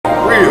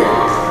real.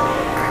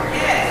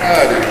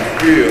 God is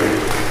real.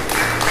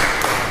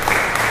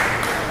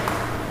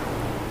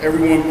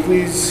 Everyone,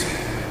 please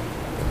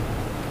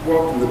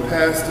welcome the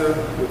pastor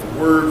with a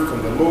word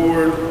from the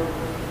Lord,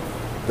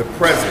 the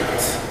present.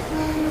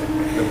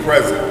 The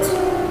present.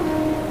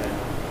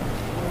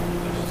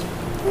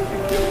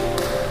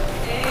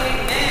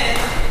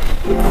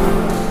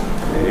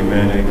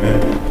 Amen,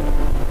 amen.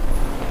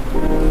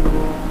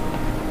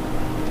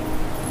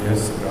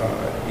 Yes,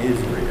 God is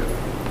real.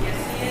 Yes,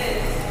 He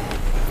is.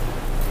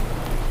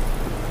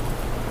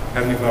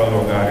 Heavenly Father,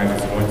 Lord God, I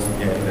just once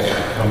again that I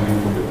come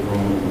before the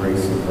throne of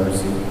grace and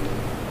mercy.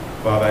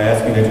 Father, I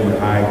ask you that you would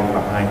hide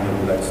behind your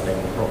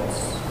bloodstained cross.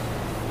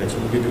 That you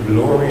would get the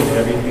glory in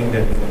everything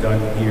that is done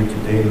here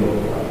today, Lord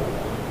God.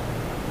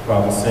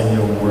 Father, send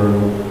your word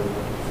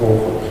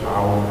forth with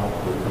power,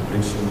 with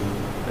conviction,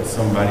 that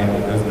somebody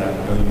that does not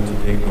know you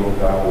today, Lord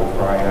God, will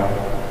cry out,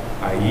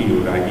 I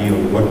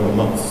yield, what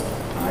must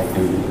I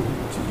do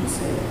to be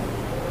saved?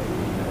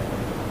 Amen.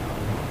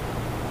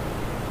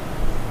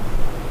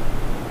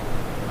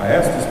 I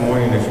ask this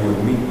morning that you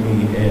would meet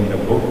me in the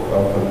book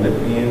of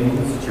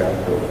Philippians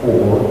chapter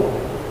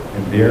 4,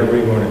 and there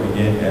we're going to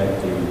begin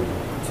at the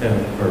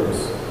 10th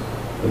verse.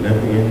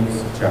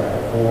 Philippians chapter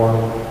 4,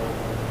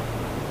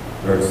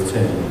 verse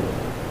 10.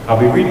 I'll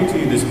be reading to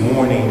you this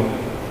morning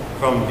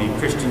from the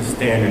Christian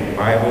Standard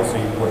Bible, so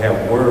you will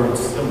have words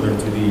similar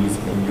to these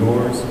in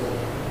yours.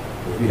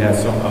 If you have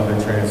some other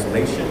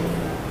translation,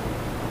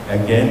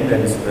 again, that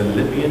is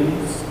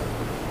Philippians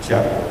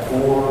chapter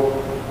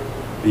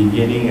 4,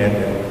 beginning at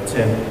the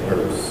 10th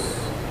verse.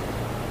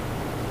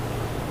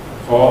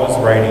 Paul is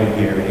writing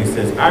here, and he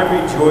says, I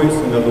rejoice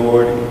in the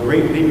Lord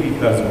greatly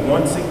because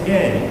once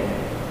again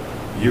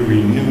you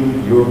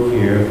renewed your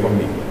care for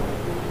me.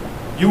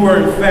 You were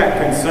in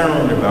fact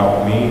concerned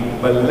about me,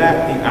 but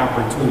lacked the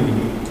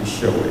opportunity to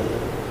show it.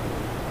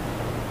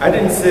 I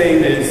didn't say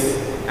this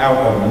out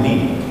of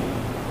need,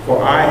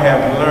 for I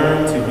have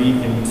learned to be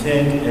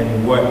content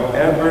in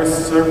whatever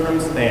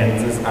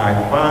circumstances I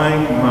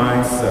find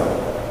myself.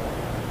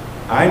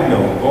 I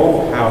know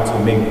both how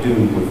to make do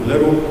with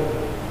little,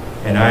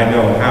 and I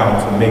know how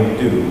to make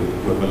do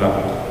with a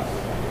lot.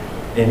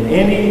 In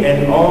any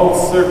and all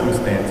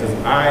circumstances,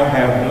 I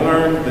have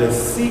learned the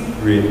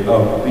secret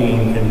of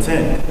being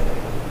content,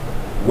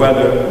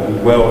 whether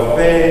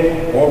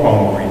well-fed or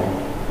hungry,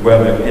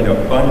 whether in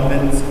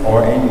abundance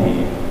or in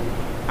need.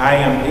 I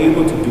am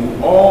able to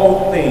do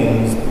all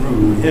things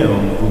through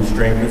Him who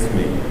strengthens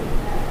me.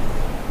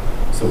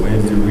 So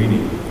ends the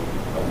reading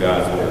of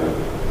God's Word.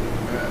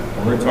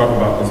 I'm going to talk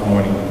about this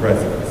morning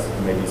presence.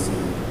 You may be seated.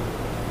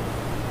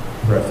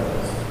 Presence.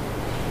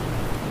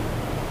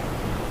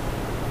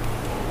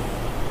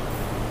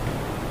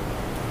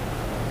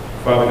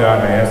 Father God,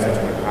 I ask that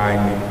you would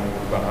hide me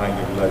behind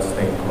your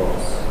blood-stained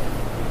cross.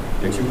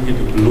 That you would get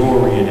the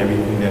glory in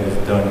everything that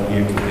is done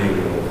here today,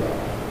 Lord God.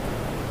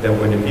 That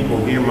when the people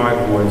hear my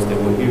voice, they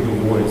will hear the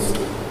voice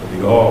of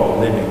the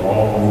all-living,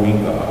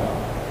 all-moving God.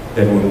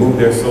 That will move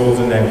their souls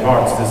and their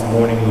hearts this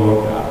morning,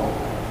 Lord God.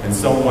 And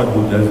someone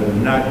who does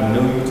not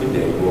know you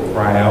today will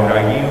cry out,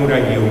 I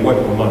yield,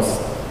 what must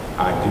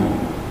I do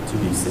to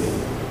be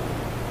saved?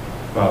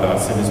 Father, I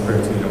send this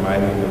prayer to you in the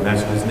mighty and the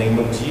matchless name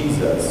of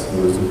Jesus,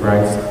 who is the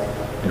Christ,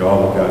 and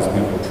all of God's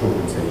beautiful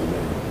children say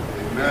amen.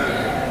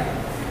 Amen.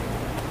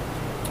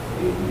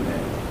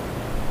 Amen.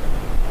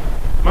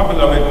 My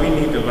beloved, we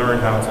need to learn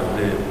how to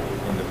live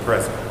in the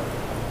present.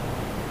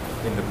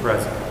 In the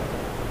present.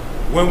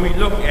 When we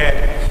look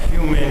at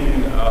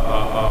human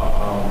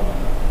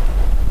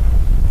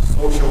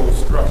social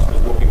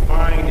structures, what we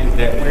find is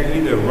that we're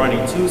either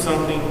running to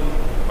something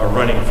or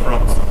running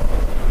from something.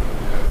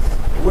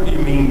 What do you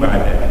mean by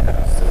that,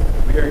 Pastor?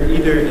 We are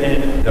either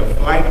in the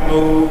flight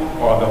mode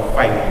or the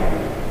fight mode.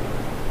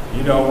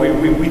 You know,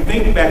 we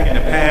think back in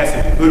the past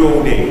of the good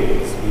old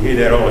days. We hear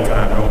that all the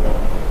time, don't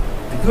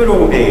we? The good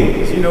old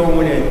days, you know,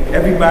 when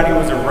everybody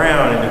was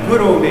around, in the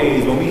good old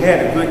days when we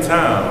had a good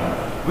time.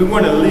 We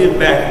want to live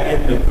back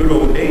in the good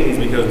old days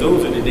because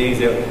those are the days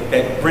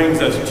that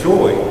brings us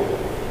joy.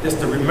 That's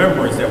the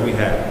remembrance that we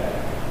have.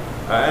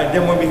 And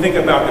then when we think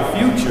about the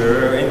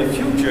future, in the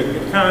future,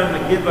 it kind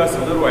of gives us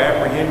a little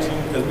apprehension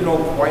because we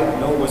don't quite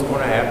know what's going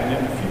to happen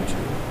in the future.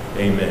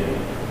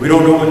 Amen. We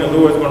don't know when the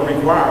Lord is going to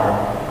require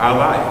our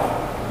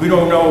life. We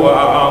don't know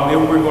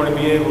if we're going to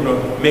be able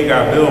to make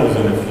our bills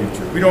in the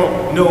future. We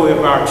don't know if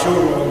our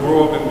children will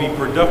grow up and be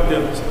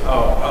productive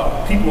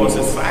people in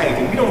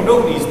society. We don't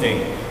know these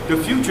things. The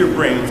future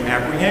brings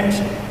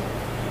apprehension.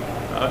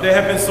 There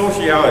have been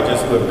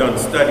sociologists who have done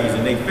studies,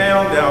 and they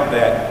found out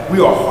that we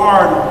are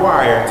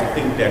hardwired to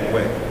think that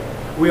way.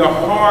 We are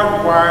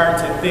hardwired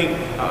to think,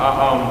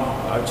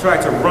 try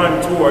to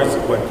run towards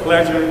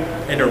pleasure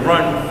and to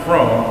run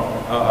from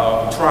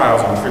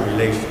trials and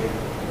tribulation.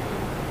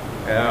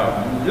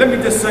 Let me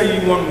just say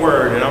you one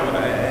word,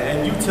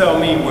 and you tell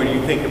me what do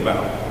you think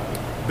about.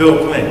 Bill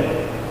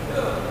Clinton.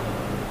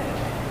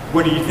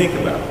 What do you think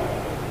about?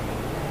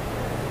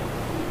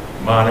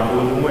 Monica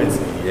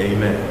Lewinsky.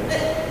 Amen.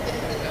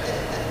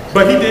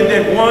 But he did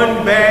that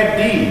one bad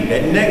deed,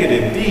 that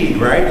negative deed,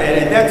 right?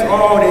 And that's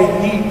all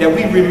that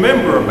we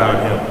remember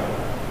about him.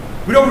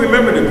 We don't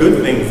remember the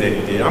good things that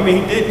he did. I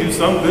mean, he did do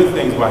some good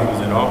things while he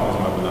was in office,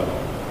 my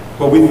beloved.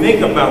 But we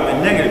think about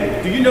the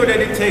negative. Do you know that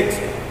it takes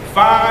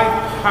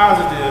 5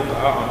 positive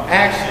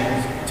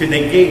actions to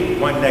negate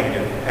one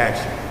negative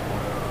action?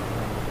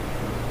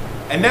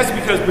 And that's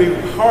because we're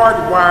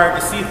hardwired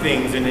to see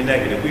things in the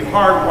negative. We're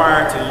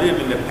hardwired to live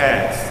in the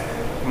past.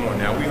 Come on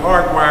now. We're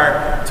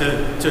hardwired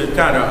to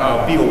kind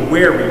of be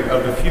wary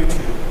of the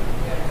future.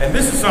 And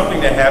this is something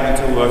that happened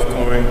to us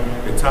during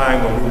the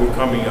time when we were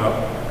coming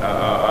up,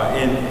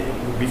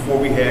 before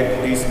we had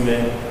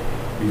policemen,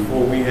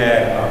 before we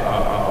had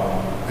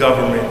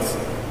governments,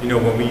 you know,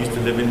 when we used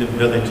to live in the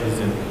villages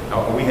and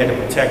we had to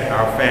protect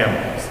our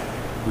families.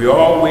 We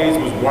always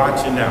was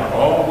watching out,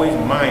 always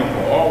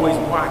mindful, always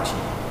watching.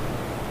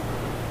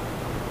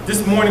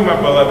 This morning, my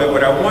beloved,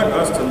 what I want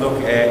us to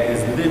look at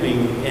is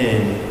living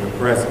in the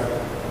present.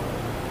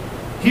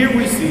 Here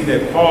we see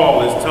that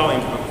Paul is telling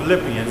the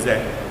Philippians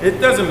that it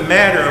doesn't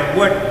matter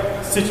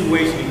what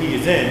situation he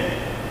is in,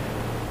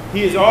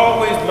 he has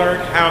always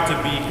learned how to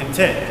be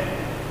content.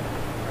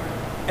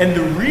 And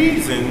the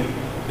reason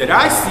that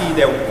I see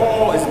that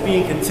Paul is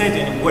being content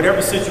in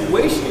whatever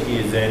situation he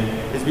is in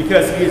is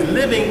because he is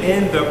living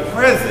in the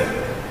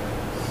present.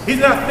 He's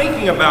not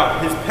thinking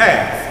about his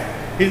past.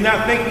 He's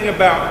not thinking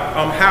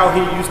about how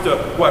he used to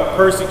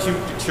persecute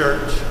the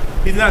church.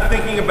 He's not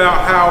thinking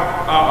about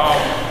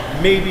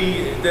how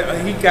maybe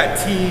he got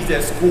teased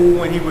at school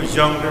when he was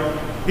younger.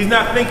 He's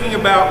not thinking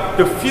about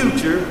the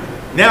future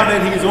now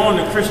that he's on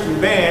the Christian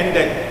band,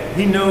 that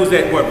he knows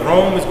that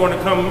Rome is going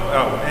to come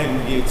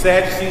and the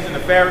Sadducees and the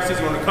Pharisees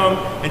are going to come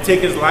and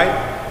take his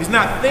life. He's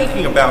not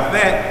thinking about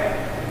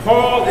that.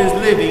 Paul is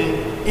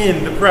living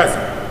in the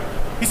present.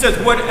 He says,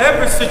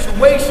 whatever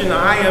situation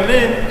I am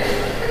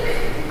in,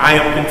 I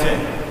am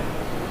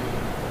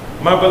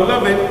content. My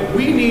beloved,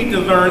 we need to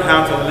learn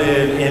how to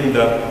live in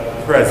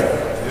the present.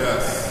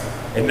 Yes.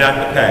 And not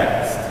the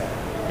past.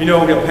 You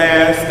know, the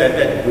past,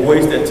 that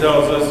voice that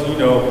tells us, you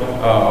know,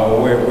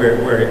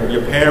 where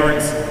your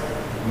parents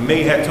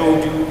may have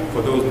told you,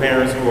 for those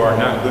parents who are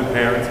not good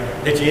parents,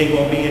 that you ain't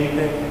going to be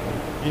anything,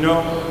 you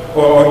know?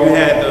 Or you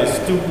had the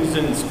students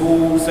in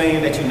school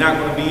saying that you're not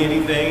going to be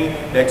anything,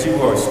 that you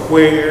were a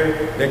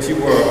square, that you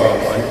were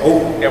an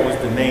oak, that was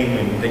the name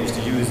and they used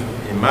to use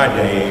in my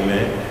day,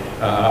 amen.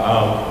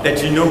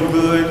 That you're no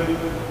good.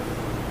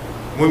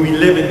 When we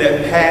live in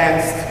that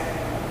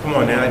past, come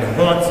on now, it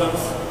haunts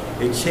us.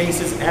 It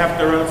chases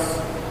after us.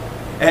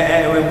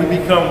 And we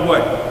become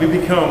what? We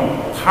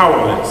become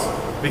powerless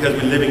because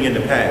we're living in the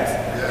past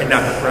and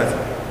not the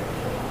present.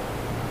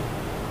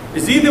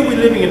 It's either we're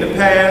living in the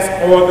past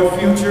or the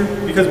future,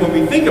 because when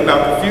we think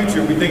about the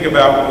future, we think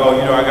about, well,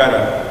 you know, I got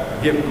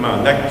to get my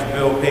electric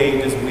bill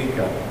paid this week.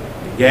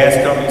 The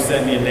gas company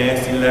sent me a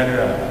nasty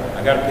letter.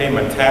 I got to pay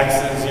my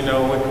taxes, you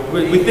know.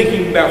 We're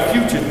thinking about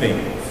future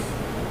things.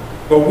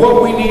 But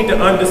what we need to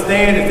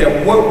understand is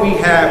that what we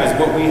have is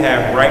what we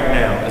have right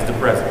now is the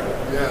present.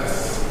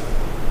 Yes.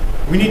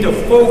 We need to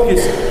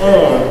focus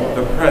on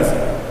the present.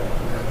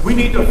 Yes. We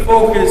need to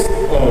focus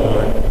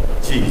on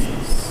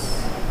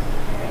Jesus.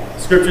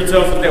 Scripture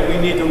tells us that we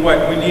need to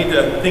what? We need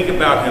to think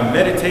about him,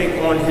 meditate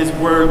on his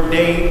word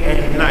day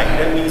and night.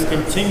 That means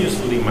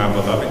continuously, my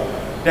beloved.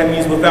 That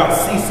means without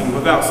ceasing,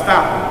 without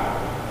stopping.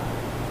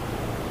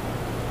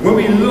 When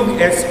we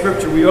look at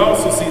Scripture, we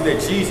also see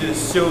that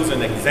Jesus shows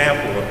an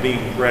example of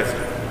being present.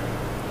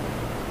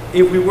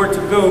 If we were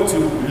to go to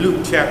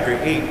Luke chapter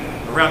 8,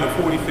 around the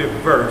 45th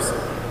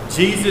verse,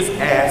 Jesus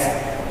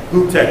asked,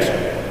 who touched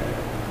me?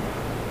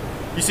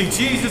 You see,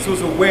 Jesus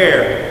was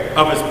aware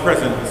of his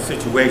present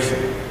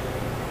situation.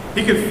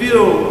 He could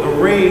feel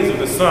the rays of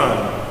the sun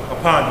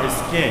upon his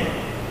skin.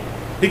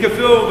 He could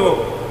feel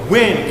the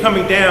wind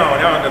coming down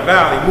out of the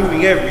valley,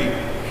 moving every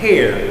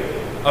hair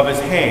of his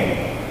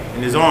hand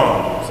and his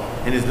arms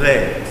and his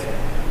legs.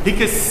 He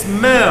could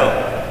smell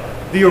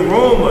the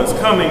aromas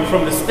coming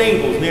from the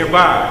stables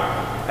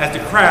nearby as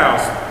the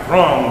crowds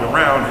thronged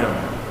around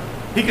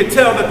him. He could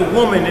tell that the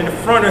woman in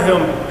front of him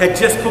had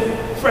just cooked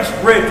fresh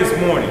bread this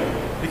morning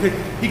because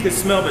he could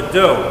smell the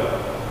dough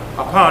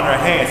upon her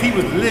hands. He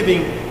was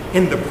living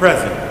in the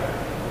present.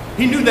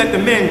 He knew that the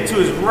men to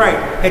his right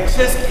had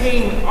just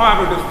came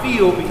out of the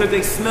field because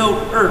they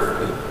smelled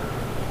earthly.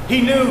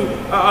 He knew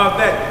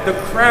that the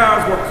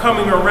crowds were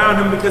coming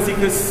around him because he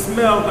could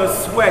smell the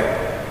sweat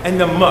and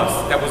the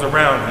must that was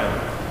around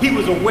him. He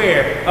was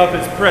aware of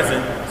his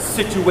present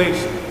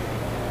situation.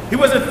 He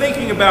wasn't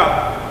thinking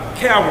about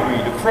Calvary,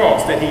 the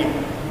cross that he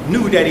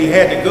knew that he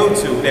had to go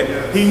to,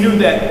 that he knew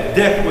that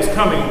death was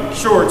coming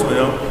sure to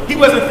him. He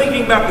wasn't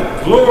thinking about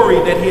the glory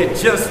that he had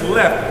just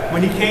left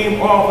when he came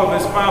off of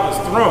his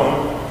Father's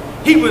throne.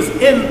 He was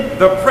in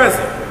the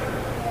present.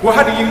 Well,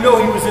 how do you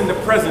know he was in the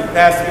present,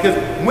 Pastor? Because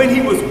when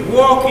he was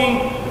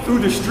walking through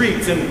the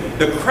streets and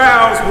the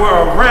crowds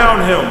were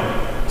around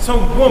him,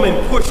 some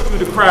woman pushed through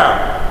the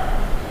crowd.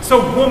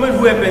 Some woman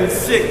who had been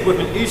sick with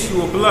an issue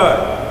of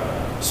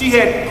blood. She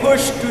had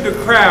pushed through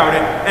the crowd,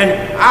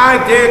 and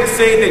I dare to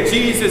say that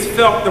Jesus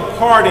felt the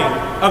parting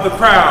of the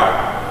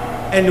crowd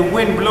and the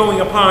wind blowing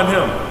upon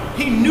him.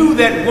 He knew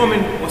that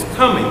woman was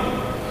coming.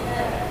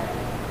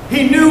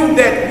 He knew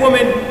that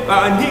woman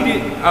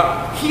needed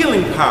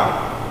healing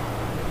power.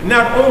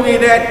 Not only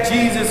that,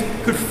 Jesus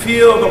could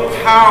feel the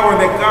power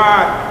that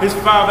God, his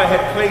Father,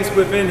 had placed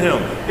within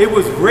him. It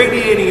was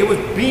radiating, it was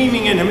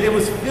beaming in him, it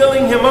was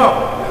filling him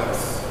up.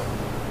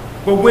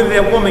 But when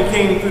that woman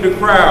came through the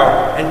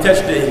crowd and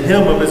touched the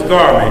hem of his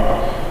garment,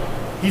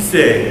 he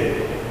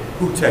said,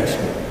 "Who touched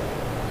me?"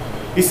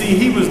 You see,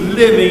 he was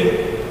living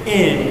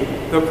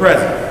in the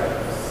present.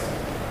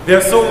 There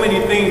are so many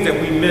things that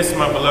we miss,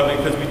 my beloved,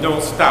 because we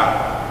don't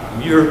stop.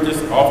 You heard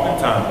this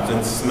oftentimes,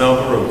 and smell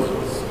the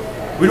roses.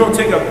 We don't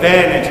take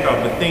advantage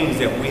of the things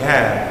that we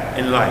have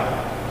in life.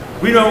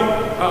 We don't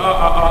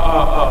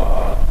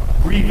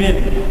breathe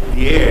in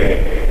the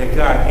air that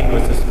God gave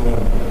us this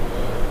morning.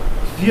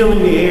 Feeling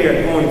the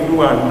air going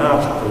through our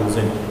nostrils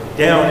and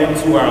down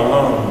into our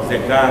lungs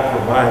that God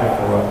provided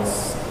for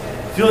us.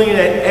 Feeling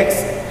that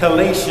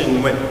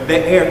exhalation when the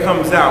air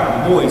comes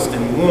out moist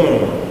and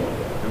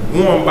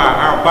warmed by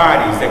our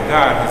bodies that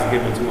God has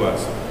given to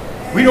us.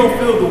 We don't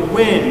feel the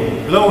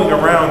wind blowing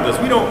around us.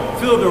 We don't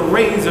feel the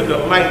rays of the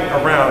light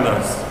around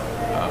us.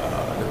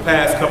 The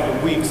past couple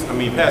of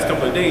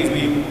days,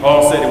 we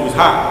all said it was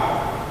hot.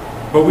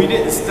 But we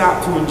didn't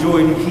stop to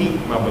enjoy the heat,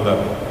 my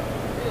beloved.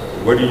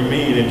 What do you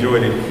mean, enjoy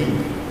the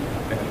heat?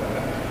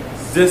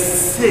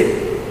 Just sit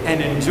and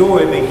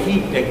enjoy the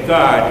heat that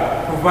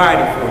God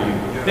provided for you.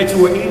 Yes. That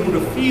you were able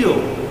to feel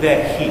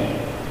that heat.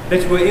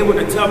 That you were able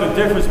to tell the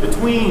difference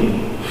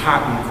between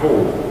hot and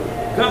cold.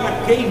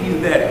 God gave you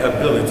that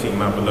ability,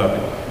 my beloved.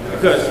 Yes.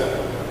 Because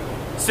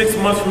 6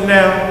 months from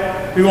now,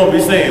 we won't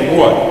be saying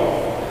what?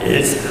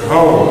 It's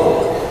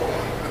cold.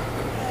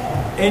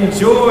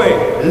 Enjoy,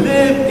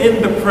 live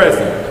in the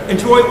present.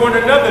 Enjoy one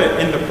another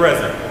in the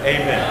present.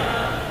 Amen.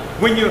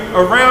 When you're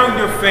around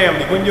your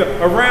family, when you're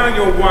around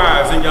your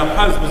wives and your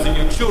husbands and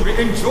your children,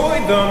 enjoy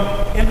them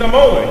in the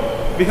moment,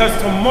 because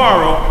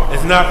tomorrow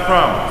is not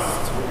promised.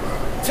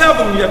 Tell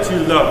them that you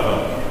love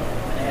them.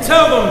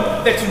 Tell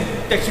them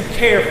that you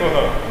care for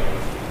them.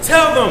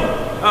 Tell them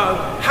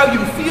how you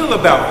feel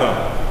about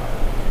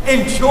them.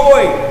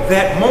 Enjoy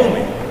that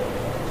moment.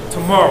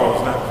 Tomorrow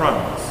is not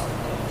promised.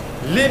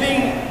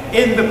 Living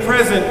in the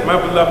present, my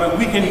beloved,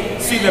 we can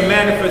see the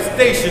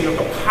manifestation of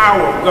the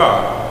power of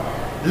God.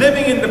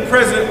 Living in the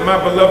present, my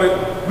beloved,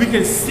 we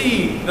can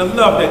see the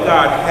love that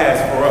God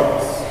has for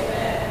us.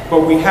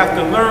 But we have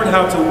to learn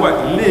how to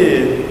what?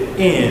 Live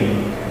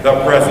in the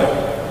present.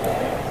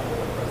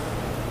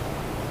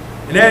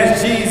 And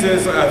as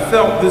Jesus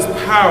felt this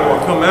power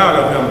come out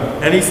of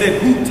him, and he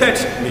said, "Who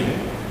touched me?"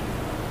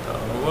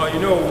 Well, you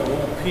know,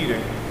 Peter,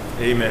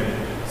 amen,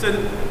 said,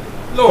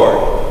 "Lord,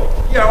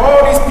 you got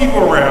all these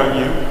people around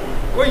you.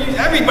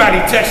 Everybody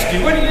touched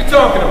you. What are you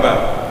talking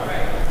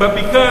about?" But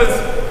because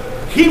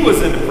he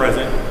was in the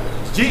present,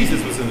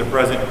 Jesus was in the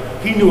present,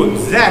 he knew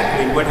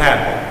exactly what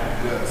happened.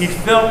 Yes. He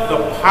felt the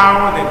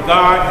power that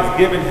God has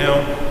given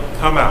him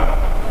come out.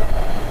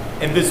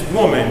 And this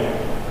woman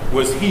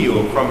was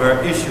healed from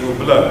her issue of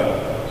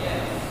blood.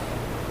 Yes.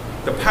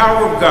 The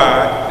power of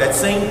God, that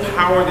same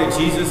power that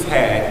Jesus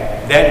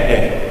had that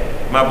day,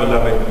 my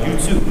beloved, you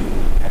too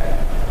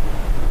have.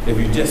 If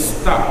you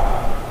just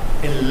stop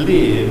and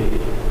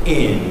live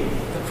in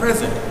the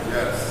present.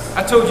 Yes.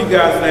 I told you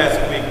guys last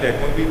week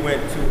that when we went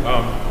to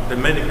the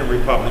Dominican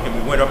Republic and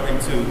we went up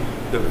into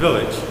the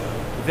village,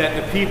 that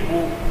the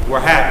people were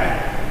happy.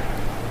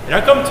 And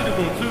I come to the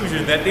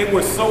conclusion that they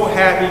were so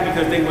happy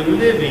because they were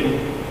living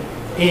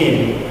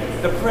in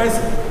the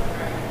present.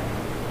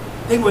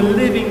 They were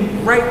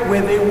living right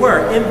where they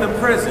were, in the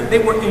present. They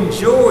were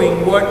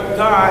enjoying what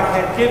God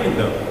had given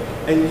them.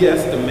 And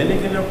yes, the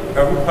Dominican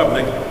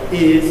Republic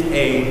is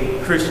a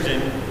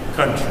Christian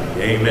country.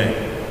 Amen.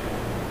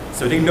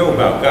 So they know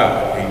about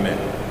God, amen.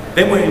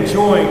 They were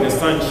enjoying the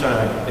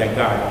sunshine that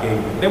God gave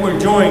them. They were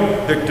enjoying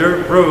the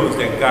dirt roads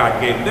that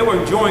God gave them. They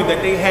were enjoying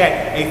that they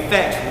had a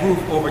thatched roof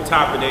over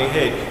top of their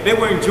head. They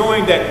were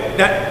enjoying that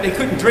they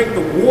couldn't drink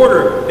the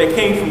water that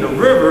came from the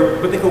river,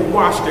 but they could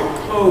wash their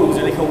clothes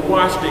and they could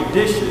wash their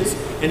dishes.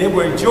 And they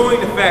were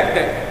enjoying the fact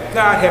that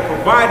God had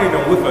provided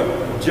them with a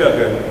jug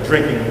of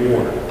drinking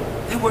water.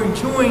 They were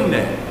enjoying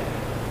that.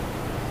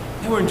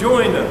 They were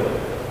enjoying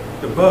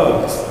the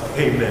bugs,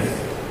 amen,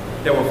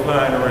 that were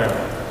flying around.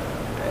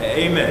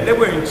 Amen. They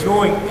were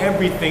enjoying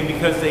everything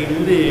because they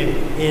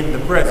lived in the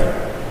present.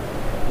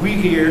 We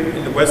here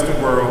in the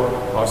Western world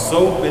are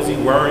so busy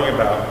worrying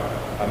about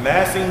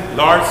amassing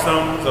large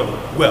sums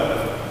of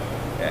wealth.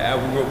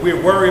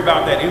 We're worried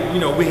about that.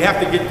 We have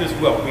to get this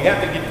wealth. We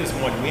have to get this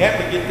money. We have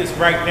to get this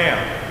right now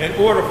in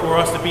order for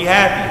us to be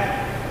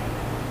happy.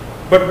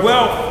 But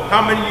wealth,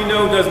 how many of you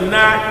know, does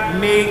not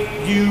make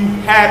you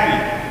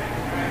happy?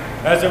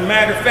 As a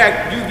matter of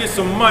fact, you get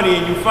some money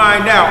and you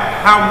find out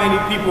how many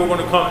people are going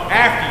to come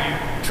after you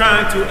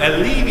trying to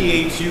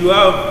alleviate you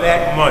of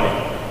that money.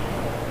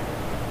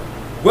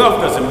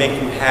 Wealth doesn't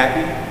make you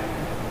happy.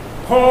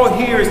 Paul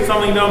here is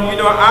telling them,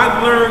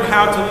 I've learned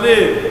how to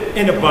live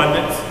in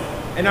abundance,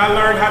 and I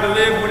learned how to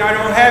live when I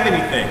don't have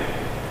anything.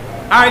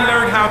 I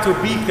learned how to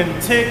be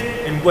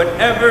content in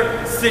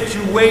whatever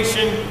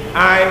situation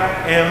I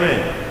am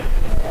in.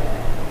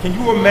 Can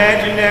you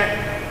imagine that?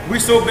 We're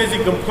so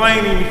busy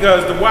complaining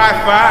because the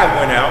Wi-Fi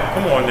went out.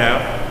 Come on now.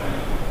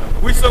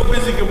 We're so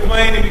busy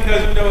complaining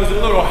because, it's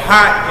a little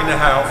hot in the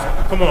house.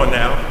 Come on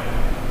now.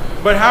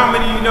 But how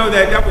many of you know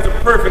that was a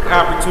perfect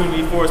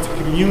opportunity for us to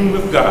commune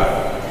with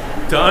God,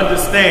 to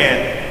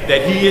understand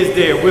that He is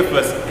there with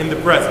us in the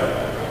present?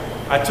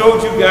 I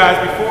told you guys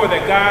before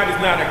that God is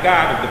not a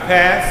God of the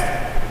past.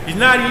 He's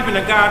not even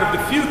a God of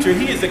the future.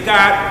 He is a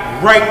God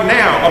right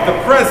now, of the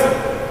present.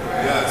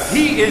 Yes.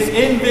 He is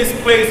in this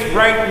place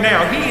right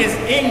now. He is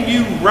in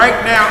you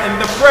right now in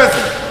the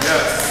present.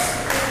 Yes.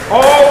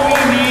 All we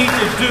need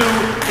to do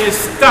is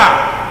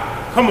stop,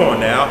 come on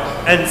now,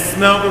 and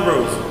smell the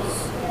roses.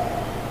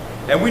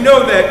 And we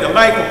know that the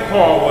life of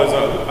Paul was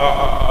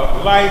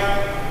a life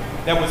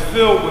that was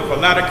filled with a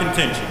lot of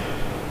contention.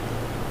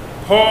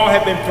 Paul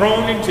had been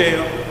thrown in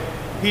jail.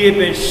 He had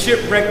been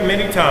shipwrecked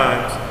many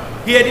times.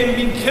 He had even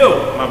been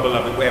killed, my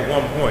beloved, at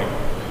one point.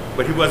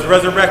 But he was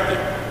resurrected.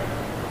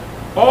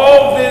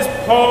 All this,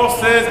 Paul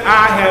says,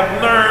 I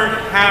have learned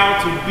how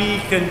to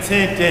be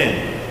content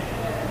in.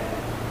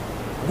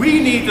 We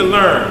need to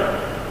learn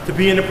to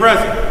be in the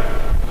present.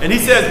 And he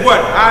says, what?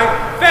 I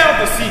found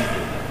the secret.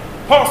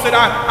 Paul said,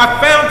 I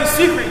found the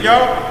secret,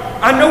 y'all.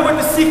 I know what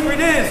the secret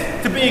is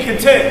to being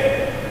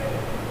content.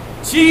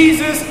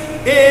 Jesus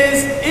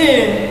is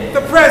in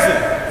the present.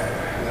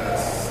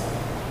 Yes.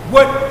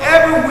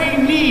 Whatever we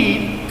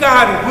need,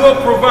 God will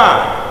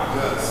provide.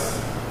 Yes.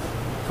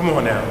 Come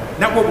on now.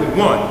 Not what we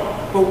want,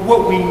 but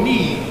what we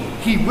need,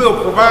 He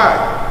will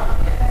provide.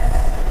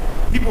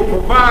 He will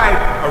provide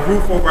a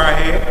roof over our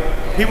head.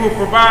 He will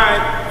provide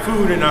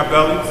food in our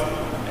bellies.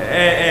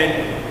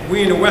 And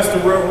we in the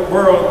Western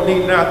world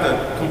need not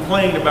to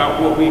complain about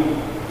what we're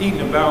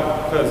eating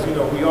about, because,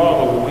 we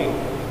all overweight.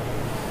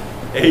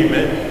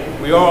 Amen.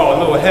 We all a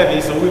little heavy,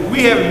 so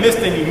we haven't missed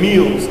any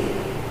meals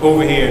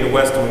over here in the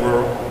Western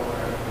world.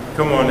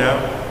 Come on now.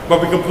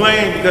 But we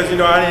complain because,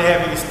 I didn't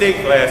have any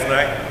steak last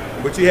night,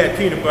 but you had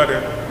peanut butter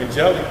and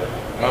jelly.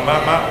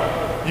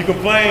 You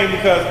complain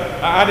because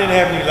I didn't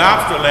have any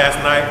lobster last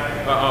night,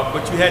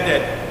 but you had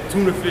that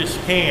tuna fish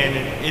can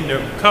in the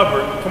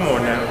cupboard. Come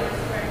on now.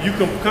 You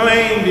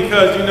complain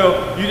because,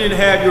 you didn't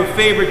have your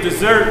favorite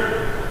dessert,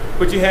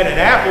 but you had an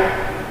apple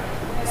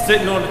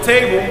sitting on the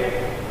table.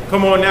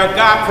 Come on now,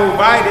 God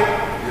provided.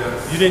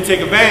 Yes. You didn't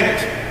take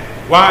advantage.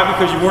 Why?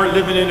 Because you weren't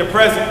living in the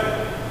present.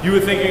 You were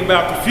thinking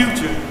about the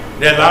future,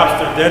 that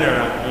lobster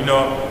dinner,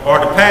 or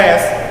the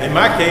past. In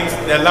my case,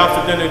 that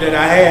lobster dinner that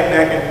I had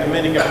back in the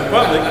Dominican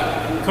Republic.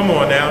 Come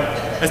on now.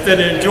 Instead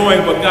of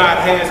enjoying what God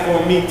has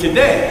for me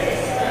today.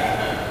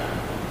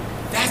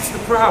 That's the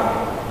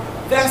problem.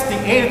 That's the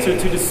answer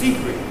to the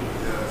secret.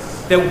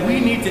 Yes. That we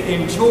need to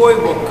enjoy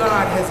what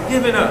God has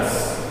given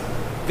us.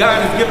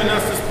 God has given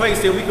us this place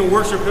that we can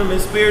worship Him in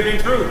spirit and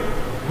truth.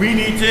 We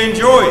need to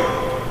enjoy it.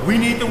 We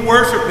need to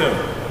worship Him.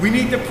 We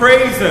need to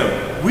praise Him.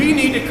 We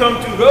need to come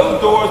through those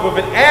doors with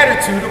an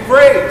attitude of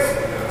praise.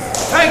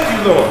 Thank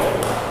you, Lord.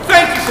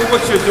 Thank you for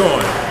what you're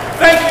doing.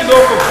 Thank you,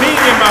 Lord, for being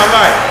in my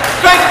life.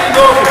 Thank you,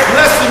 Lord, for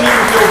blessing me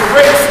with your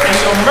grace and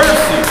your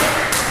mercy.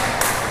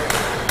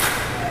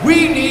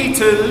 We need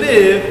to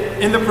live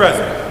in the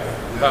present.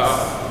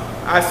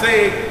 I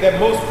say that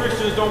most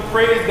Christians don't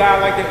praise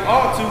God like they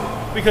ought to,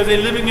 because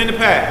they're living in the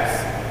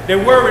past.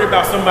 They're worried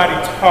about somebody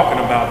talking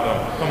about them.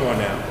 Come on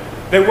now.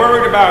 They're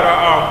worried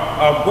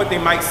about what they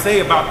might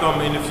say about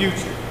them in the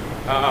future.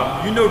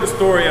 You know the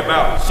story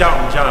about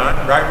Shouting John,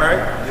 right?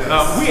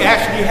 Yes. We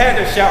actually had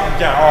a Shouting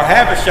John, or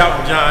have a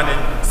Shouting John in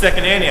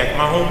 2nd Antioch,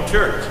 my home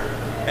church.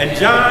 And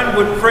John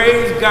would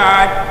praise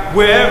God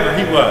wherever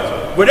he was.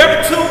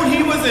 Whatever tune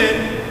he was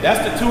in,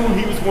 that's the tune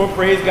he was going to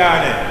praise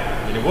God in.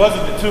 And it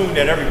wasn't the tune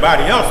that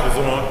everybody else was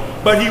on.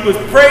 But he was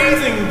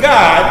praising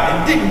God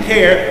and didn't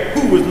care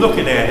who was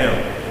looking at him.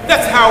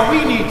 That's how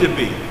we need to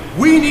be.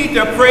 We need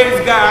to praise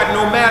God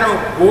no matter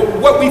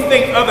what we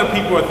think other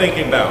people are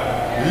thinking about.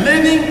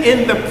 Living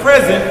in the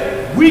present,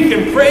 we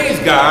can praise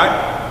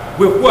God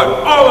with what?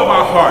 All of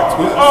our hearts,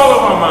 with all of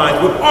our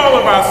minds, with all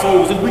of our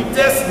souls, and we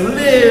just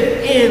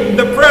live in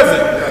the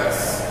present.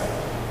 Yes.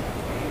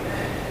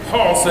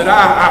 Paul said,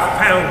 I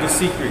found the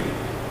secret.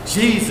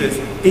 Jesus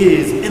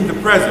is in the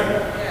present.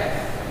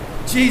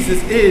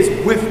 Jesus is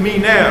with me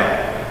now,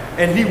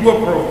 and He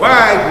will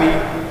provide me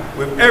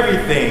with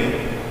everything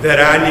that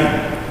I need.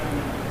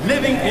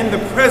 Living in the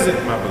present,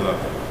 my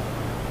beloved.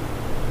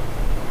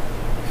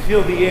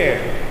 Feel the air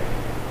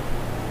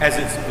as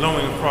it's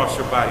blowing across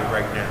your body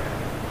right now.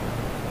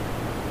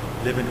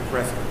 Live in the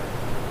present.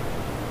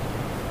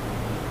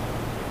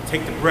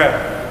 Take the breath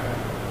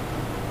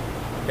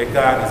that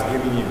God has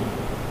given you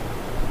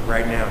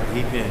right now,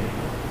 deep in.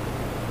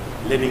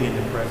 Living in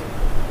the present.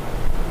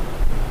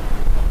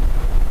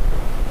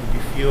 Can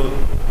you feel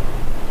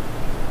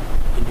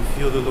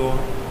the Lord?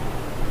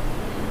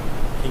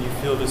 Can you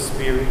feel the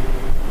Spirit?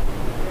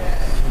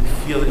 Can you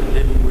feel it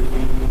living with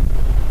you?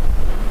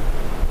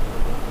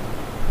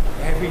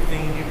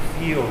 Everything you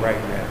feel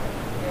right now,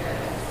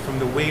 from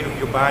the weight of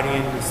your body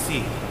in the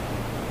seat,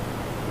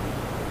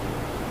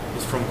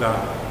 is from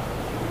God.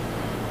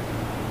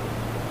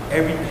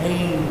 Every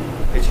pain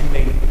that you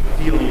may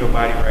feel in your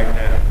body right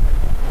now,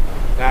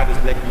 God is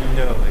letting you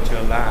know that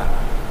you're alive.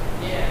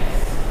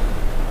 Yes.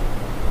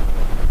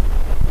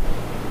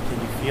 Can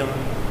you feel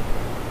Him?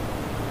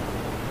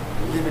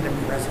 Live in the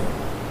present.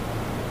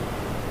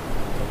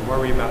 Don't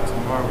worry about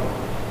tomorrow.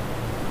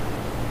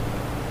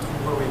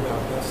 Don't worry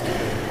about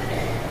yesterday.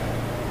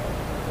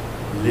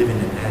 Live in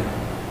the now.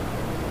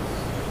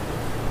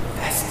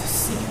 That's the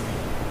secret.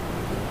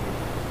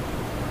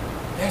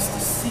 That's the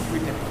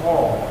secret that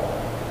Paul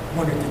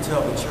wanted to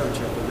tell the church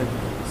of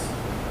Philippians.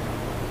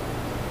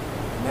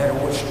 No matter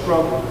what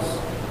struggles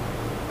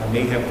I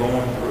may have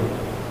gone through,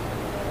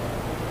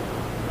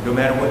 no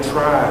matter what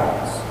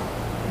trials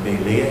may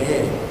lay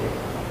ahead,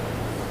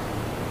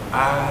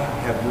 I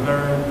have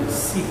learned the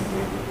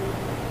secret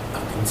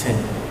of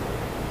contentment.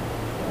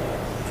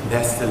 And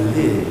that's to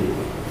live,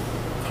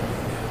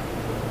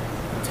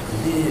 to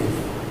live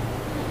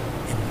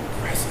in the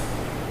present.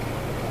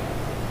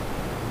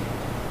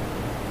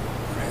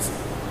 Present.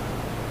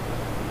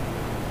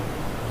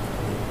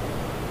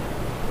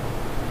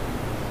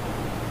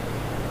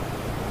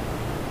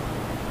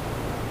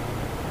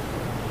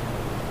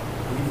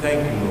 We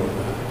thank you, Lord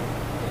God.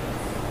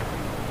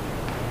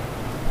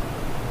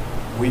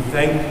 We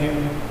thank you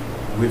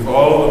with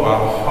all of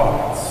our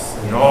hearts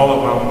and all of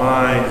our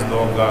minds,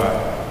 Lord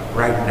God,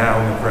 right now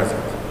in the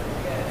present.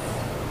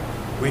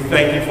 We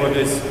thank you for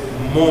this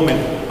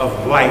moment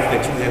of life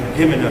that you have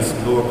given us,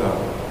 Lord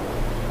God,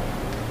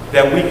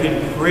 that we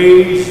can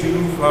praise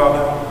you,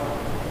 Father.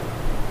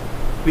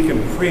 We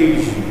can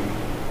praise you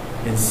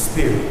in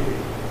spirit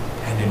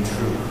and in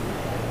truth.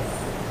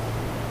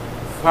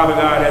 Father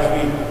God, as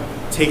we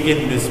take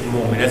in this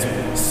moment, as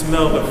we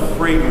smell the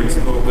fragrance,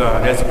 Lord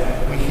God, as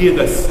we hear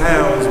the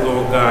sounds,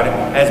 Lord God,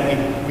 as we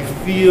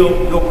feel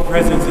your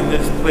presence in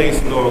this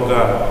place, Lord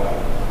God,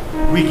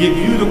 we give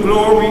you the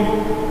glory,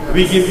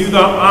 we give you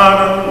the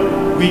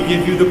honor, we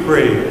give you the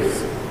praise.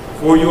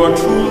 For you are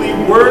truly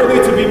worthy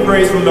to be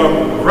praised from the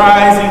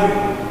rising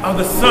of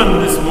the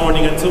sun this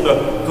morning until the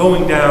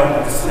going down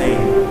of the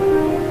same.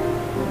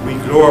 We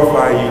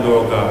glorify you,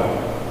 Lord God.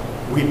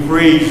 We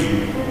praise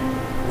you.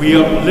 We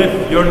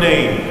uplift your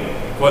name.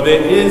 For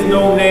there is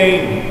no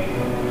name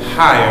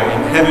higher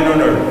in heaven or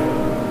earth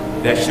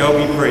that shall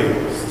be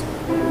praised.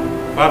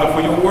 Father,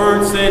 for your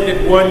word said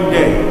that one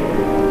day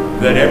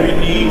that every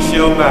knee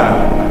shall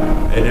bow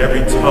and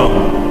every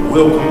tongue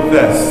will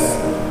confess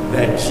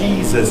that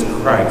Jesus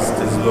Christ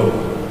is Lord.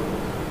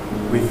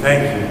 We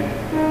thank you.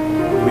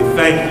 We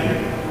thank you.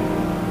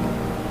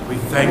 We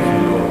thank you,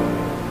 Lord.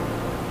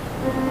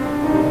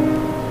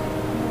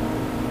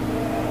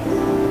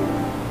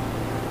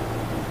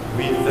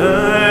 We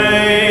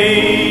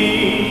thank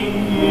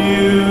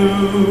you,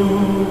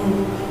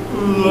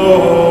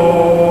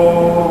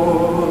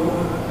 Lord.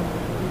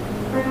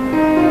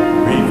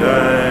 We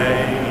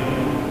thank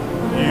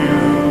you,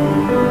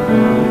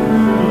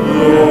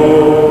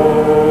 Lord.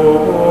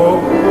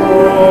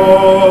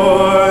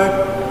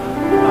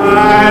 I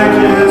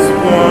just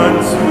want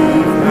to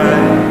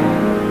thank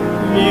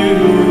you,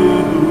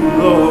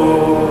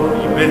 Lord.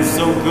 You've been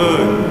so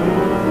good.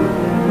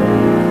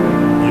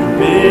 You've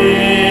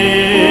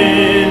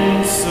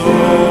been so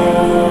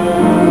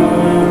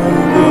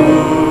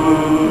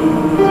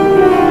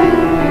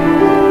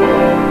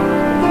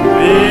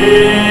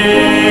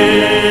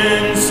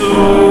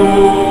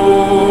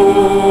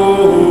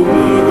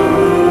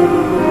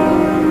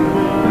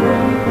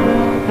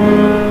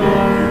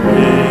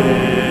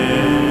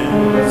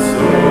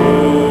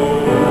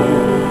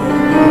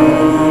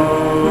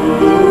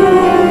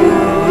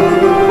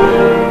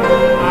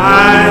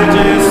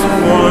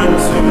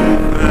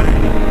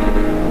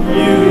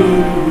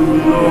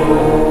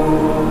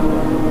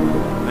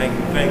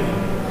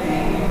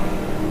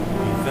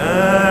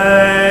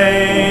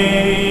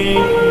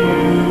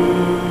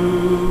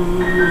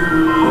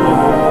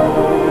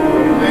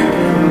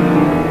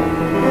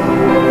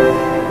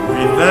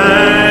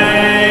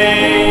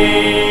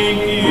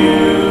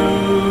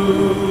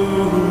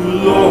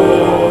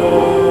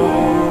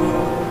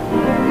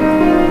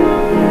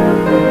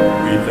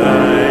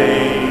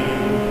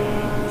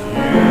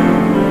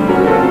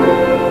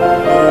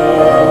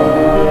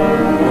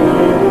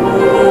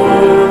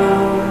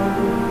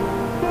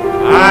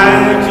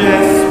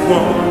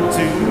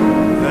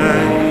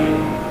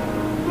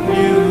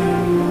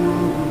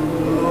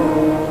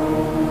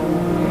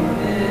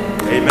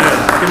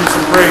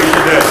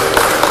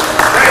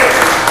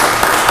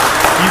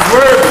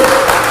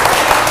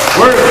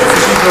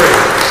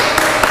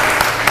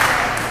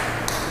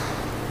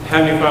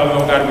Heavenly Father,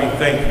 Lord God, we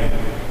thank you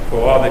for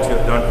all that you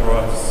have done for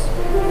us,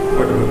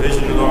 for the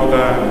provision, Lord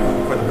God,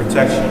 for the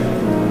protection,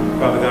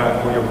 Father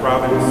God, for your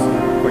providence,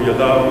 for your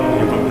love, for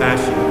your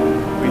compassion.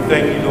 We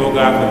thank you, Lord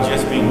God, for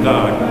just being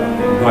God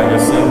by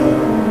yourself,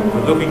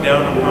 for looking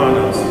down upon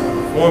us,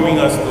 forming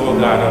us, Lord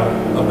God,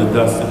 of the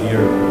dust of the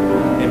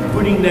earth, and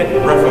putting that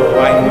breath of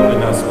life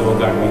within us, Lord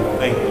God. We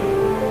thank you.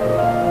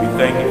 We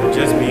thank you for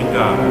just being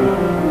God,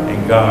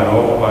 and God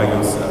all by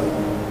yourself.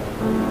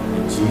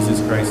 In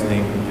Jesus Christ's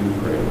name we do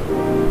pray.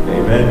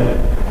 Amen.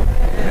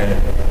 Amen.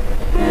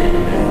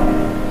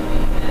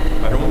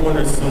 Amen. I don't want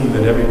to assume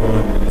that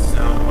everyone in the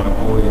sound of my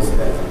voice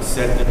has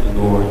accepted the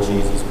Lord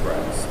Jesus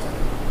Christ.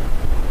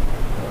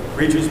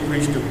 Preachers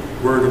preach the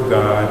Word of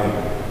God, and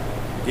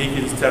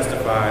deacons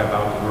testify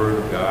about the Word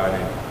of God,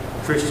 and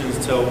Christians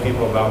tell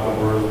people about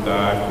the Word of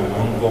God for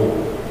one goal,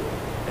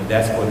 and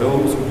that's for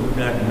those who do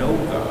not know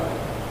God,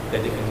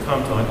 that they can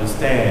come to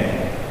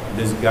understand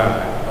this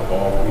God of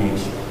all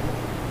creation.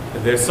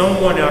 If there's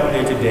someone out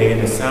there today in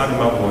the sound of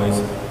my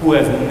voice who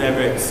has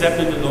never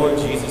accepted the Lord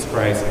Jesus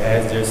Christ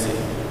as their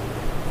Savior,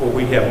 for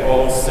we have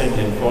all sinned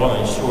and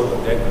fallen short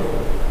of that glory,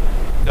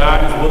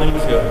 God is willing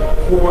to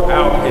pour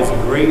out his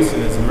grace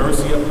and his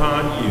mercy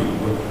upon you,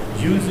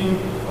 using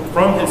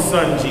from his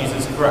Son,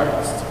 Jesus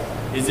Christ.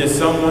 Is there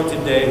someone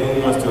today who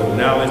wants to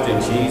acknowledge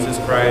that Jesus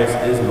Christ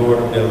is Lord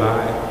of their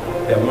life,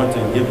 that want to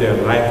give their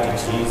life to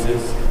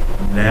Jesus?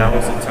 Now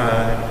is the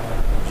time.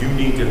 You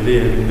need to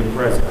live in the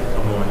present.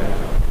 Come on now.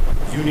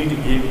 You need to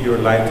give your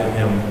life to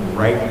him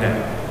right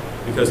now,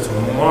 because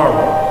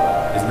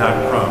tomorrow is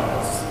not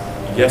promised.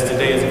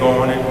 Yesterday is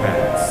gone and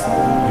past.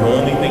 The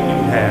only thing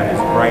you have is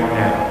right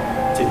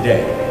now,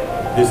 today,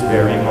 this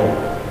very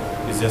moment.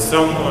 Is there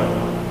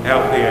someone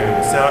out there in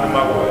the sound of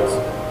my voice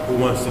who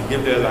wants to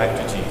give their life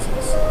to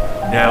Jesus?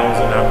 Now is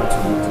an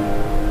opportunity.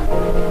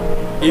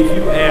 If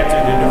you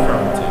answered in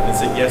affirmative and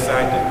said, yes,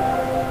 I do,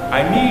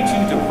 I need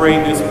you to pray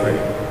this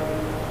prayer.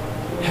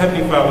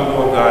 Heavenly Father,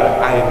 Lord God,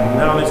 I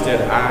acknowledge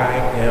that I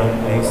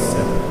am a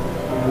sinner,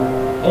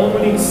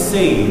 only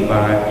saved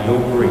by your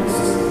grace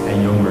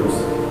and your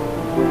mercy.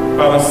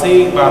 Father,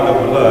 saved by the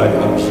blood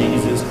of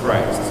Jesus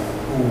Christ,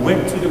 who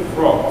went to the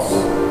cross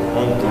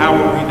on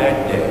Calvary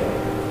that day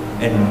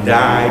and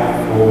died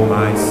for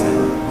my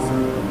sins,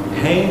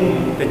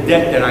 paying the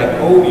debt that I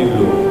owe you,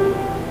 Lord,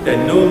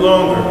 that no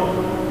longer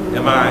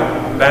am I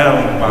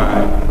bound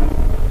by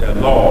the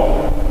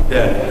law,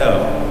 death,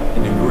 hell,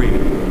 and the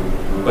grave.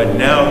 But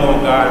now,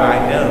 Lord God, I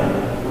am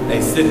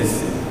a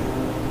citizen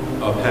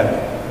of heaven.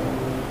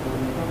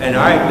 And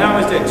I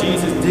acknowledge that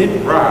Jesus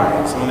did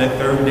rise on that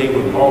third day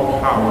with all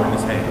power in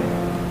his hand.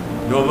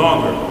 No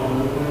longer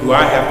do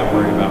I have to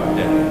worry about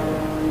death,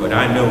 but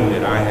I know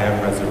that I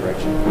have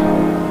resurrection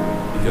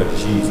power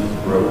because Jesus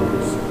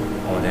rose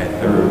on that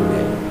third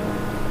day.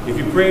 If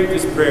you prayed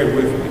this prayer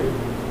with me,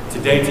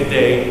 today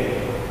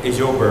is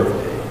your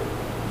birthday.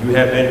 You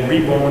have been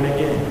reborn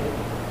again.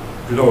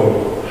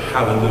 Glory,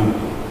 hallelujah.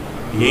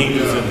 The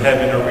angels in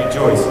heaven are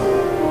rejoicing,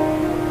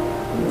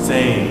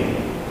 saying,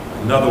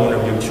 another one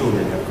of your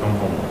children have come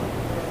home.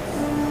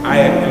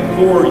 I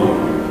implore you,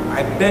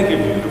 I beg of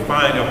you to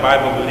find a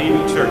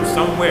Bible-believing church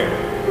somewhere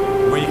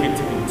where you can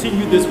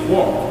continue this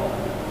walk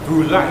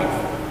through life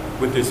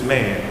with this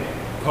man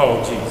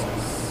called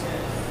Jesus.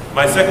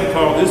 My second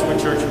call is for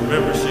church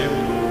membership.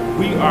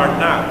 We are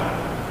not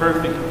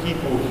perfect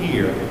people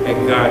here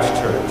at God's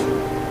church,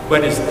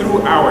 but it's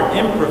through our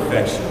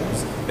imperfections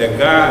that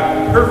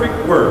God's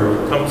perfect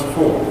word comes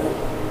forth.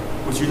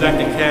 Would you like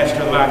to cast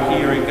your lot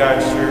here at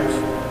God's church?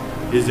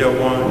 Is there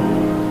one?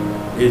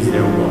 Is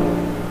there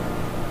one?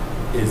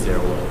 Is there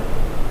one?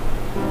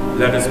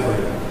 Let us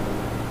pray.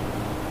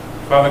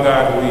 Father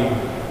God, we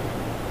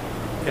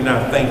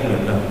cannot thank you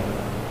enough.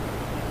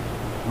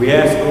 We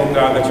ask, Lord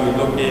God, that you would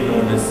look in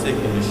on the sick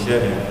and the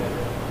shedding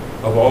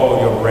of all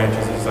your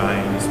branches of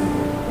Zion this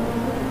morning.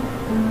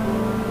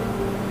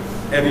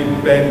 Every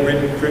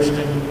bedridden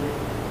Christian,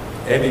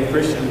 every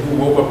Christian who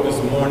woke up this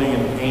morning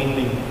in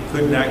pain and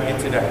could not get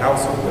to the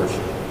house of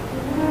worship.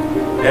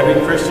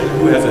 Every Christian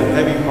who has a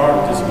heavy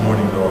heart this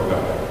morning, Lord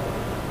God.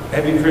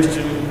 Every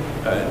Christian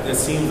that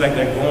seems like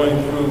they're going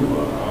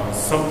through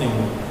something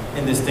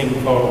in this thing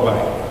called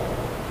life.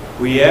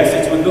 We ask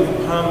that you would look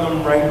upon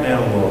them right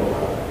now, Lord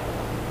God.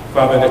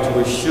 Father, that you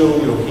would show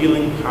your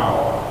healing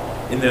power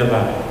in their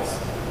lives.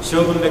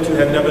 Show them that you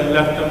have never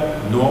left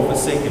them nor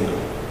forsaken them.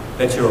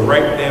 That you're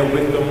right there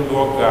with them,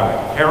 Lord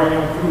God, carrying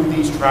them through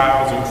these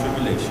trials and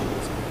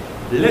tribulations.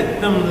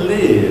 Let them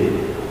live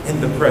in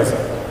the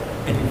present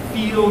and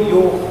feel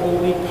your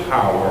holy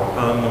power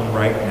upon them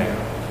right now.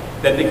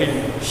 That they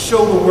can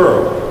show the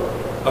world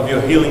of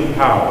your healing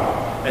power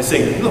and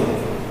say, look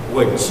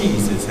what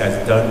Jesus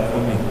has done for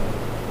me.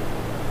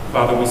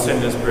 Father, we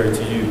send this prayer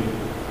to you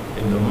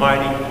in the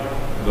mighty,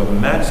 the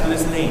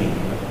matchless name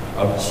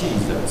of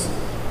Jesus,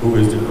 who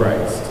is the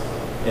Christ.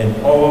 And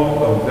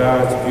all of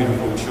God's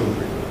beautiful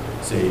children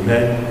say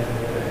amen,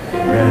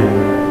 amen,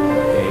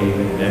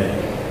 amen.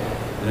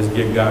 Let's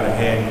give God a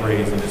hand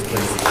praise in this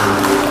place.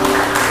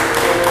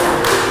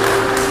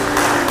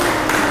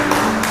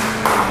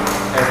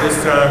 At this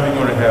time, we're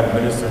going to have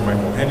Minister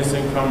Michael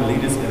Henderson come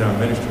lead us in our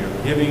ministry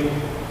of giving.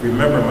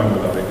 Remember, my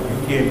beloved,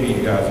 you can't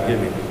beat God's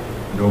giving,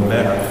 no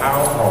matter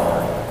how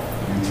hard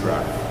you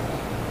try.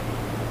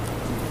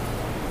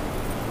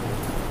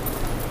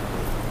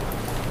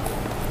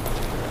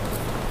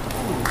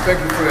 Thank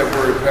you for that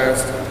word,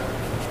 Pastor.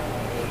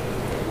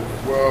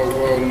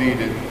 Well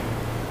needed.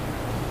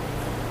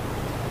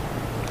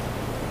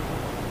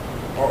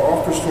 Our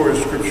offertory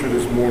scripture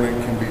this morning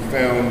can be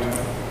found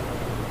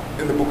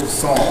in the book of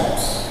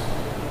Psalms.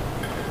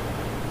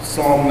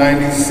 Psalm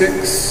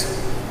 96,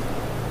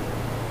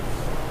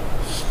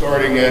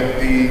 starting at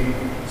the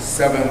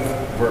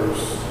 7th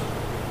verse.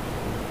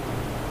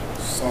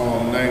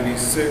 Psalm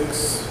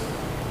 96,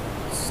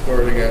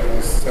 starting at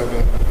the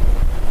 7th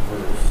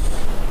verse.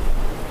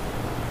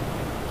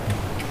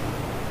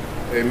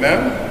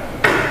 Amen.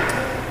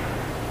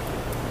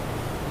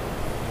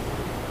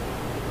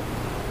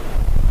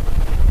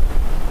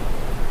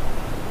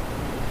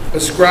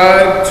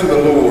 Ascribe to the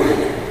Lord,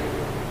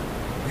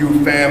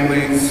 you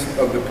families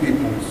of the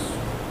peoples.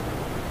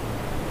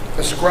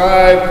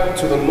 Ascribe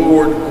to the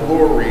Lord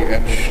glory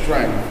and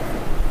strength.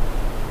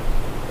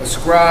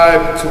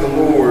 Ascribe to the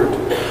Lord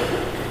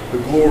the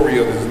glory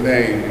of his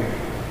name.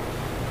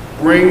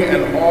 Bring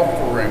an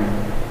offering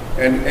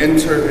and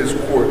enter his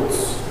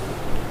courts.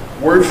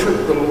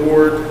 Worship the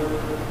Lord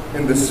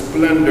in the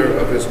splendor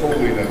of his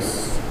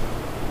holiness.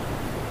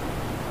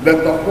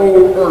 Let the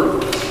whole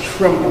earth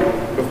tremble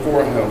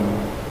before him.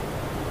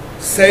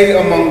 Say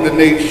among the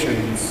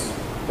nations,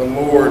 the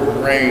Lord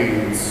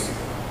reigns.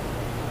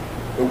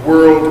 The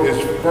world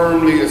is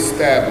firmly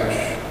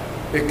established.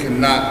 It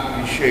cannot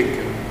be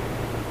shaken.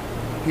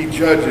 He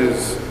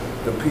judges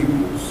the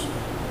peoples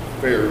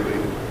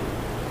fairly.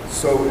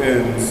 So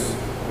ends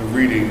the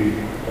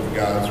reading of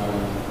God's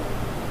word.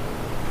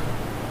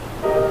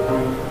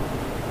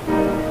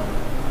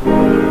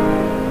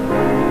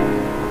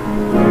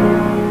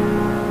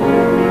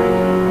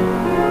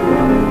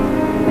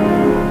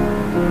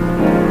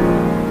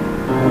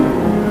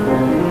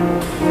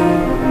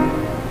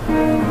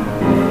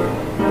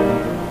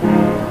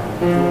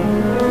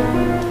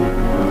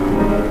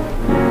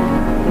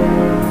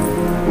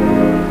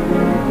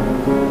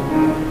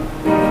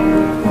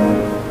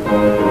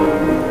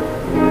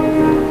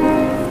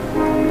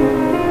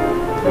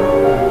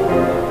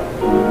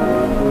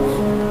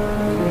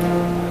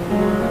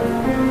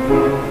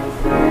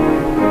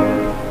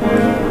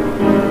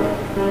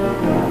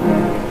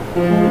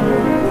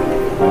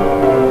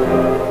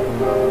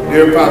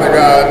 Dear Father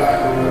God,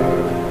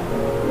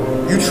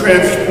 you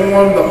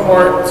transformed the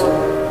heart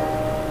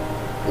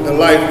and the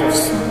life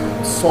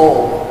of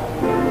Saul.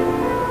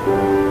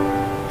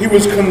 He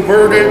was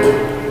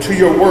converted to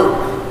your work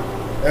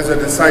as a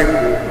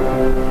disciple.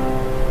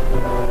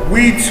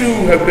 We too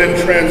have been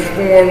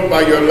transformed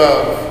by your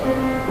love.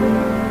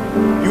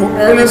 You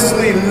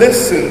earnestly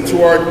listen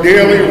to our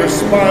daily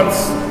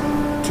response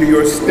to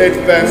your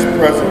steadfast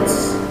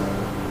presence.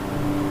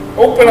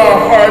 Open our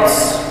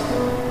hearts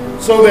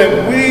so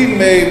that we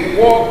may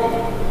walk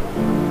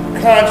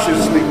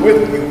consciously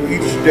with you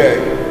each day.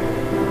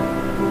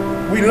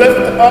 We lift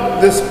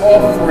up this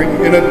offering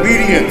in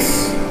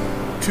obedience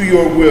to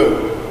your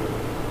will.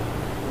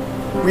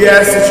 We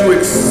ask that you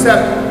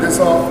accept this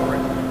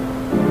offering,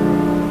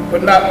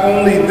 but not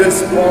only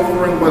this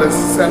offering, but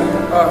accept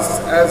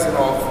us as an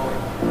offering.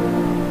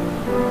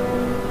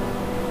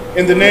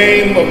 In the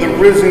name of the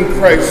risen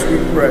Christ we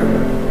pray.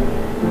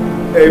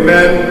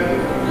 Amen.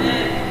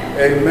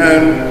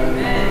 Amen.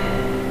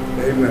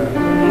 Amen.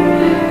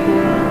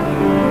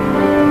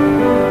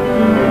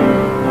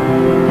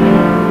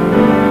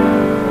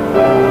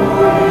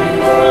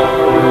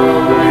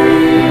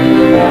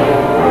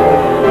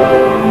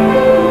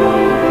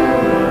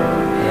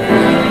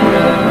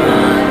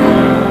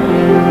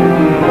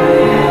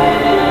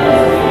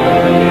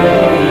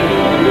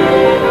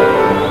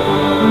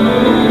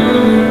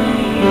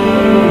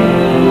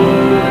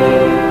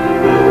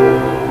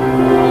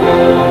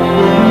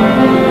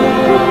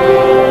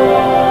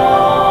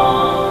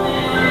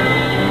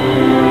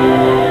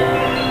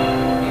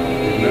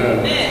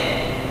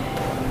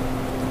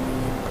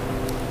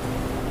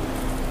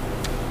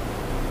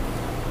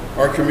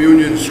 Our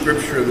communion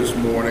scripture this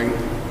morning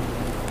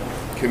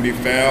can be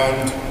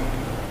found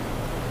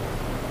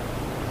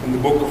in the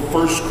book of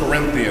 1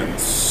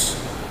 Corinthians.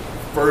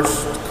 1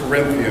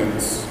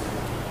 Corinthians,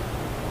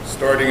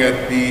 starting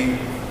at the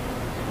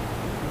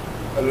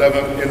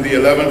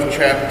 11th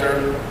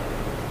chapter,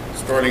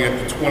 starting at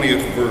the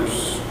 20th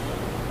verse.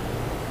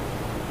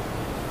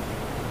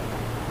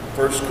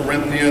 1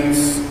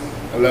 Corinthians,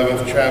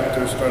 11th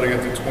chapter, starting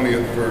at the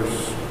 20th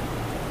verse.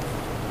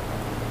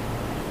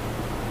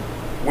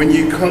 When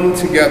you come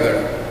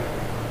together,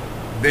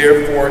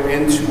 therefore,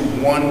 into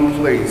one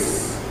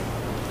place,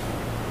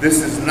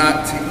 this is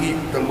not to eat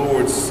the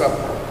Lord's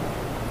Supper.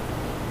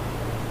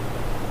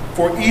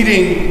 For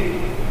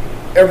eating,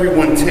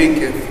 everyone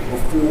taketh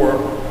before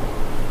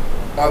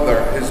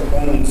other his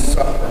own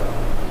supper,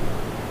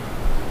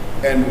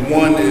 and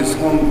one is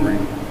hungry,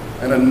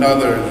 and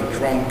another is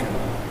drunken.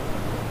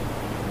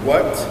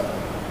 What?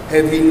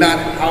 Have ye not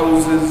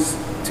houses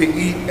to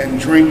eat and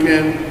drink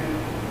in?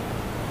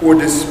 Or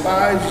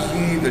despise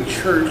ye the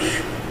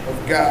church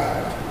of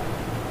God,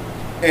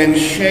 and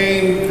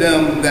shame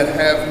them that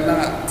have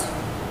not?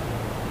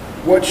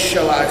 What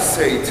shall I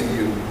say to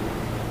you?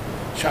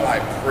 Shall I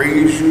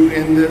praise you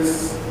in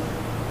this?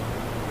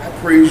 I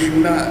praise you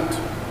not.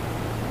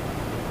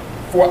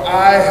 For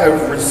I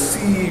have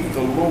received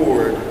the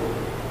Lord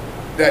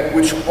that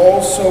which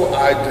also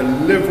I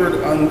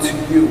delivered unto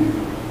you.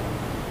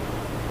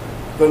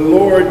 The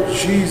Lord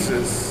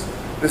Jesus,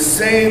 the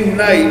same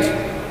night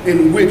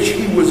in which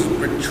he was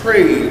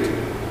betrayed,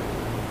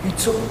 he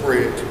took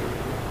bread.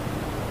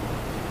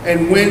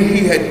 And when he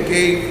had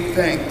gave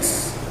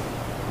thanks,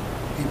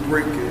 he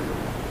brake it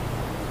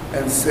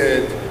and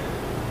said,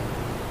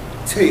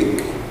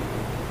 Take,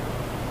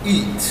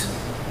 eat,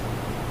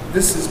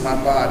 this is my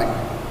body,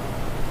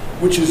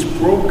 which is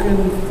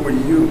broken for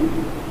you.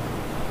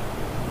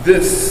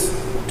 This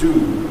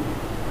do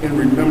in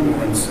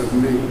remembrance of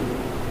me.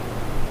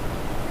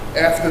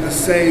 After the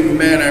same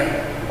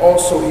manner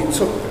also he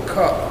took the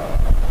cup,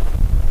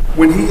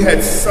 when he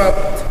had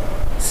supped,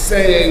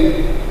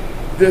 saying,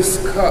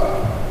 This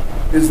cup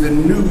is the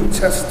New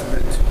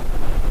Testament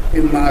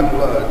in my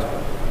blood.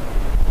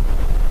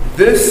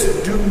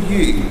 This do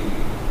ye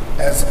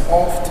as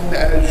often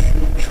as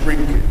you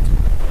drink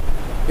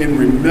it in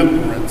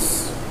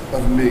remembrance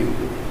of me.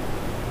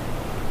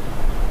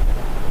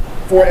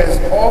 For as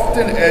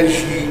often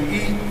as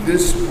ye eat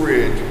this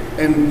bread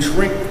and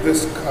drink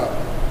this cup,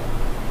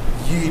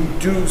 ye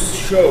do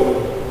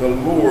show the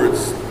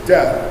Lord's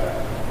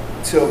death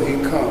till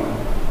he come.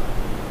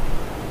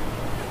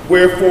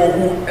 Wherefore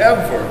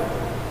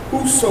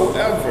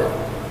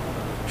whosoever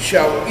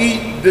shall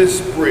eat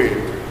this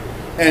bread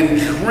and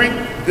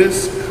drink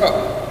this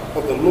cup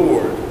of the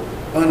Lord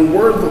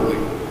unworthily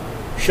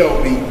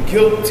shall be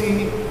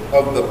guilty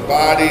of the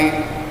body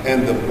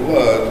and the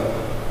blood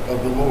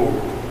of the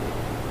Lord.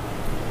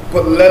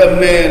 But let a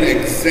man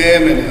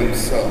examine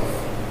himself,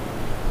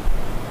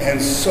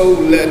 and so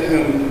let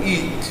him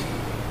eat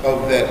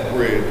of that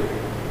bread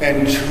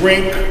and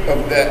drink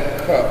of that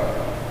cup.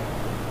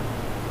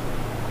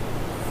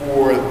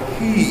 For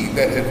he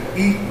that hath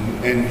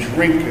eaten and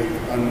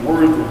drinketh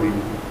unworthily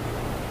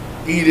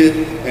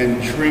eateth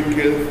and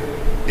drinketh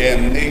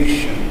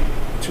damnation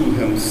to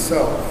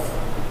himself,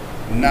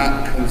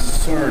 not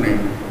concerning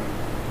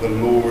the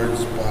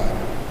Lord's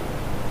body.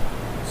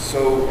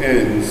 So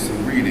ends the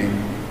reading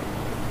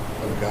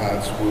of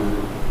God's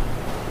word.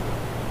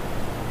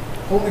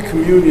 Holy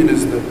Communion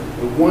is the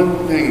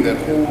one thing that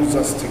holds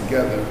us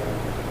together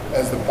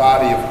as the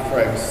body of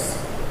Christ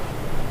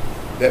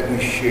that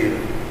we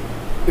share.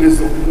 It is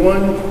the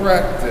one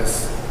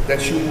practice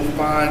that you will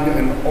find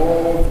in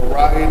all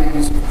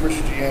varieties of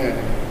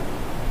Christianity.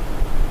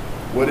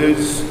 What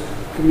is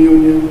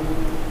communion?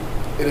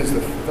 It is the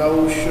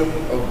fellowship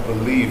of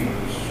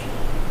believers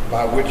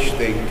by which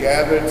they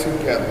gather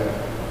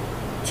together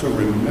to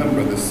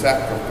remember the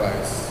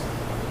sacrifice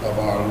of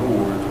our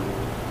Lord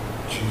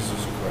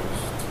Jesus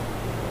Christ.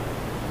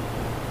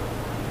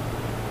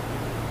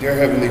 Dear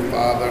Heavenly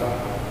Father,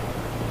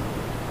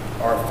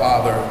 our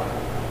Father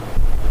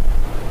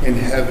in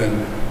heaven,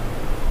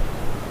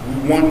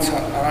 we want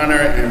to honor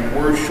and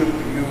worship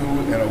you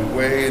in a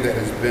way that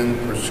has been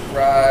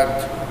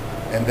prescribed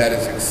and that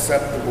is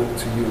acceptable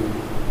to you.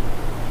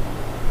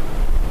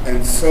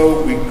 And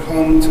so we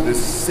come to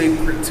this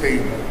sacred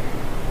table,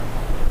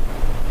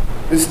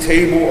 this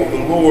table of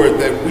the Lord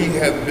that we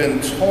have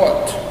been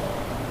taught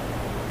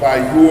by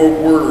your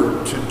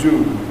word to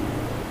do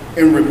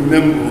in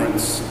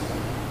remembrance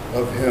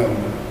of him,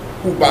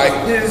 who by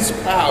his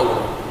power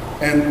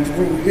and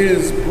through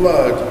his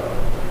blood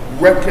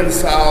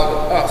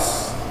reconciled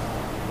us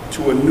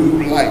to a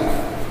new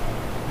life,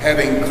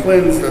 having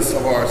cleansed us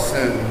of our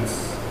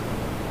sins.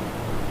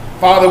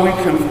 Father, we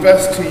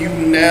confess to you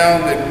now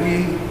that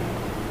we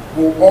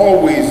will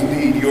always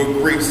need your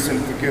grace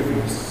and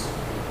forgiveness.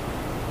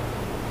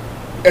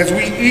 As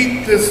we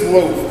eat this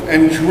loaf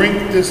and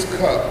drink this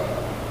cup,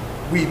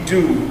 we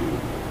do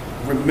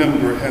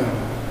remember him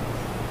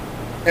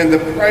and the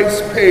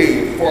price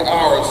paid for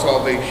our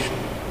salvation.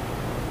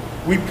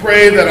 We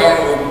pray that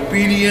our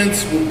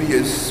obedience will be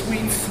as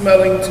sweet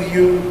smelling to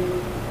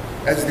you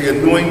as the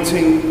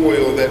anointing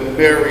oil that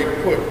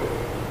Mary put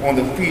on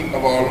the feet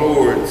of our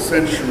Lord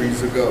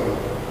centuries ago.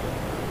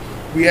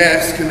 We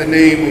ask in the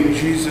name of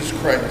Jesus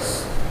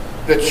Christ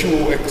that you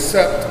will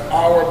accept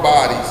our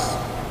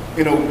bodies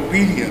in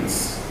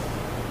obedience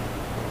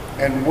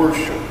and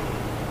worship.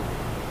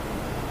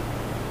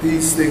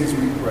 These things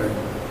we pray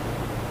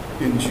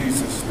in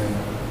Jesus' name.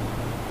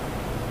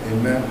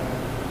 Amen.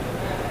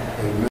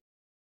 Amen.